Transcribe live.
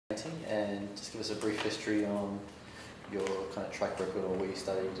painting, and just give us a brief history on your kind of track record or where you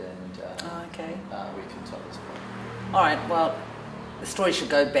studied and okay. where you can tell us about. All right, well, the story should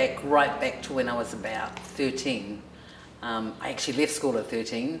go right back to when I was about 13. I actually left school at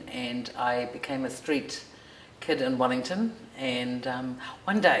 13 and I became a street kid in Wellington, and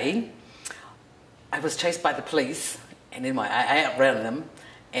one day I was chased by the police, and then I outran them,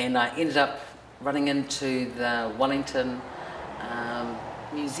 and I ended up running into the Wellington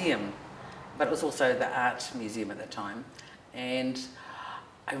Museum, but it was also the Art Museum at the time, and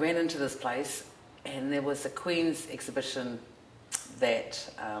I ran into this place and there was a Queen's exhibition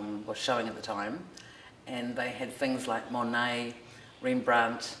that was showing at the time, and they had things like Monet,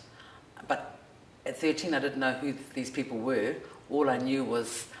 Rembrandt, but at 13 I didn't know who these people were. All I knew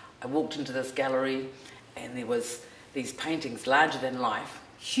was I walked into this gallery and there was these paintings larger than life,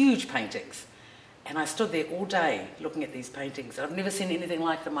 huge paintings, and I stood there all day looking at these paintings. I've never seen anything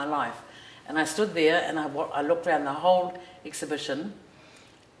like them in my life, and I stood there and I looked around the whole exhibition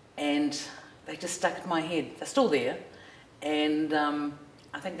and they just stuck in my head. They're still there, and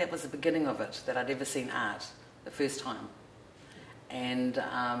I think that was the beginning of it, that I'd ever seen art the first time. And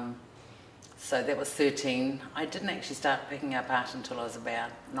so that was 13. I didn't actually start picking up art until I was about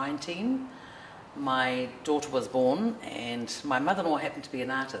 19. My daughter was born and my mother-in-law happened to be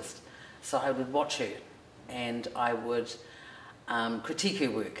an artist, so I would watch her and I would critique her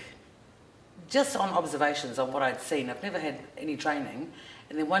work just on observations on what I'd seen. I've never had any training,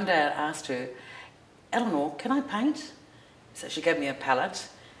 and then one day I asked her, "Eleanor, can I paint?" So she gave me a palette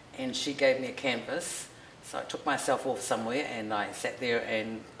and she gave me a canvas, so I took myself off somewhere and I sat there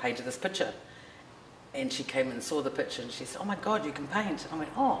and painted this picture. And she came and saw the picture and she said, "Oh my God, you can paint." And I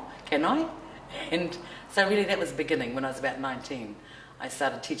went, "Oh, can I?" And so really that was the beginning. When I was about 19, I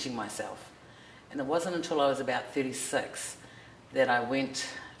started teaching myself. And it wasn't until I was about 36 that I went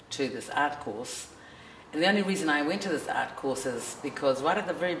to this art course. And the only reason I went to this art course is because right at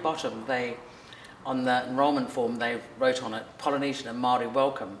the very bottom, on the enrolment form, they wrote on it, "Polynesian and Māori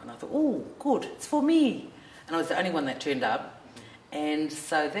welcome." And I thought, oh, good, it's for me. And I was the only one that turned up. And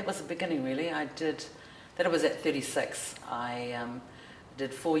so that was the beginning, really. That was at 36. I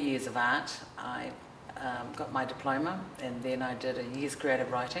did 4 years of art. I got my diploma, and then I did a year's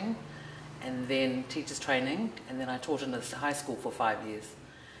creative writing, and then teacher's training, and then I taught in this high school for 5 years.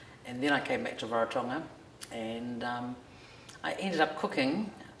 And then I came back to Rarotonga, and I ended up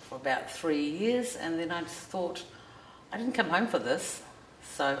cooking for about 3 years, and then I just thought, I didn't come home for this,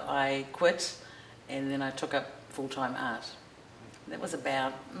 so I quit, and then I took up full-time art. That was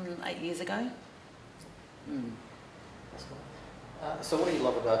about 8 years ago. That's cool. So what do you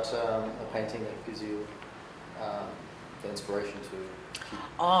love about a painting that gives you the inspiration to keep...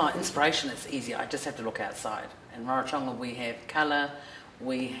 Oh, inspiration is easy. I just have to look outside. In Rarotonga we have colour,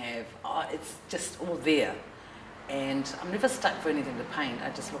 we have... it's just all there. And I'm never stuck for anything to paint. I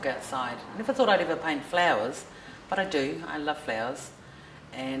just look outside. I never thought I'd ever paint flowers, but I do. I love flowers.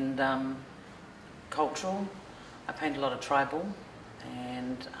 And cultural. I paint a lot of tribal.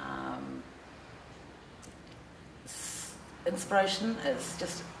 And inspiration is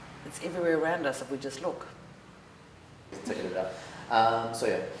just, it's everywhere around us if we just look. Taking it up. So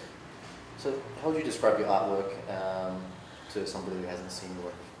how would you describe your artwork to somebody who hasn't seen your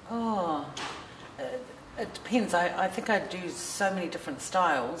work? Oh, it depends. I think I do so many different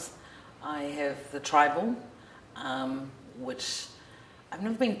styles. I have the tribal, which I've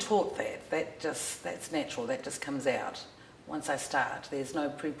never been taught that. That's natural. That just comes out once I start. There's no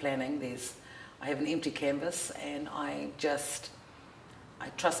pre-planning. I have an empty canvas, and I trust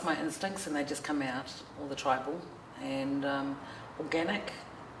my instincts, and they just come out. All the tribal and organic,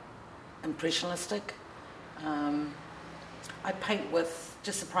 impressionistic. I paint with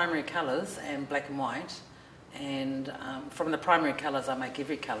just the primary colours and black and white, and from the primary colours I make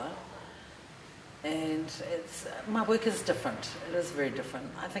every colour, and my work is different. It is very different.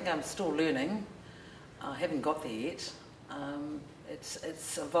 I think I'm still learning. I haven't got there yet.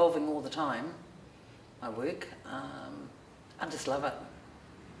 It's evolving all the time, my work. I just love it.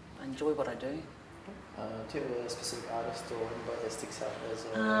 I enjoy what I do. Do you have a specific artist or anybody that sticks out as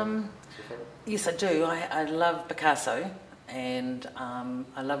your favourite? Yes, I do. I love Picasso, and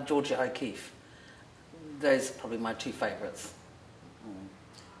I love Georgia O'Keeffe. Those are probably my two favourites.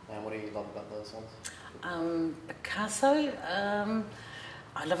 And what do you love about those ones? Picasso,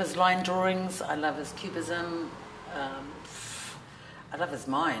 I love his line drawings, I love his cubism, I love his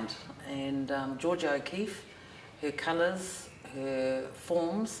mind. And Georgia O'Keeffe, her colours, her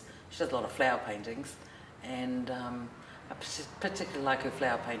forms, she does a lot of flower paintings, and I particularly like her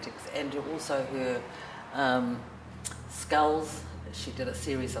flower paintings, and also her skulls. she did a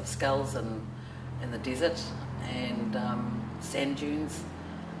series of skulls in the desert and sand dunes,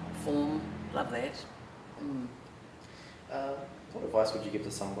 form. Love that. Mm. What advice would you give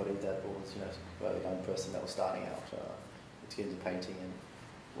to somebody that was, a young person that was starting out to get into painting, and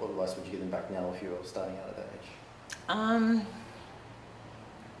what advice would you give them back now if you were starting out at that age?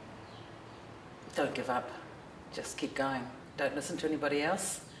 Don't give up. Just keep going. Don't listen to anybody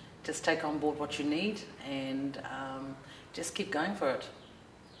else. Just take on board what you need and just keep going for it.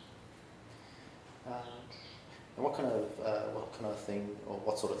 And what kind of thing, or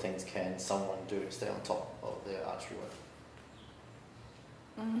what sort of things can someone do to stay on top of their archery work?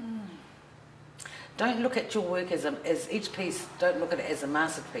 Don't look at your work as each piece. Don't look at it as a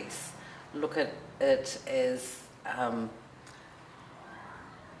masterpiece. Look at it as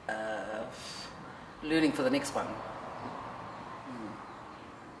learning for the next one.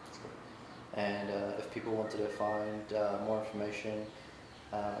 And if people wanted to find more information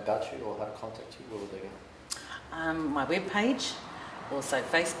about you or how to contact you, where would they go? My webpage, also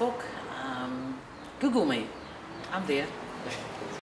Facebook. Google me. I'm there.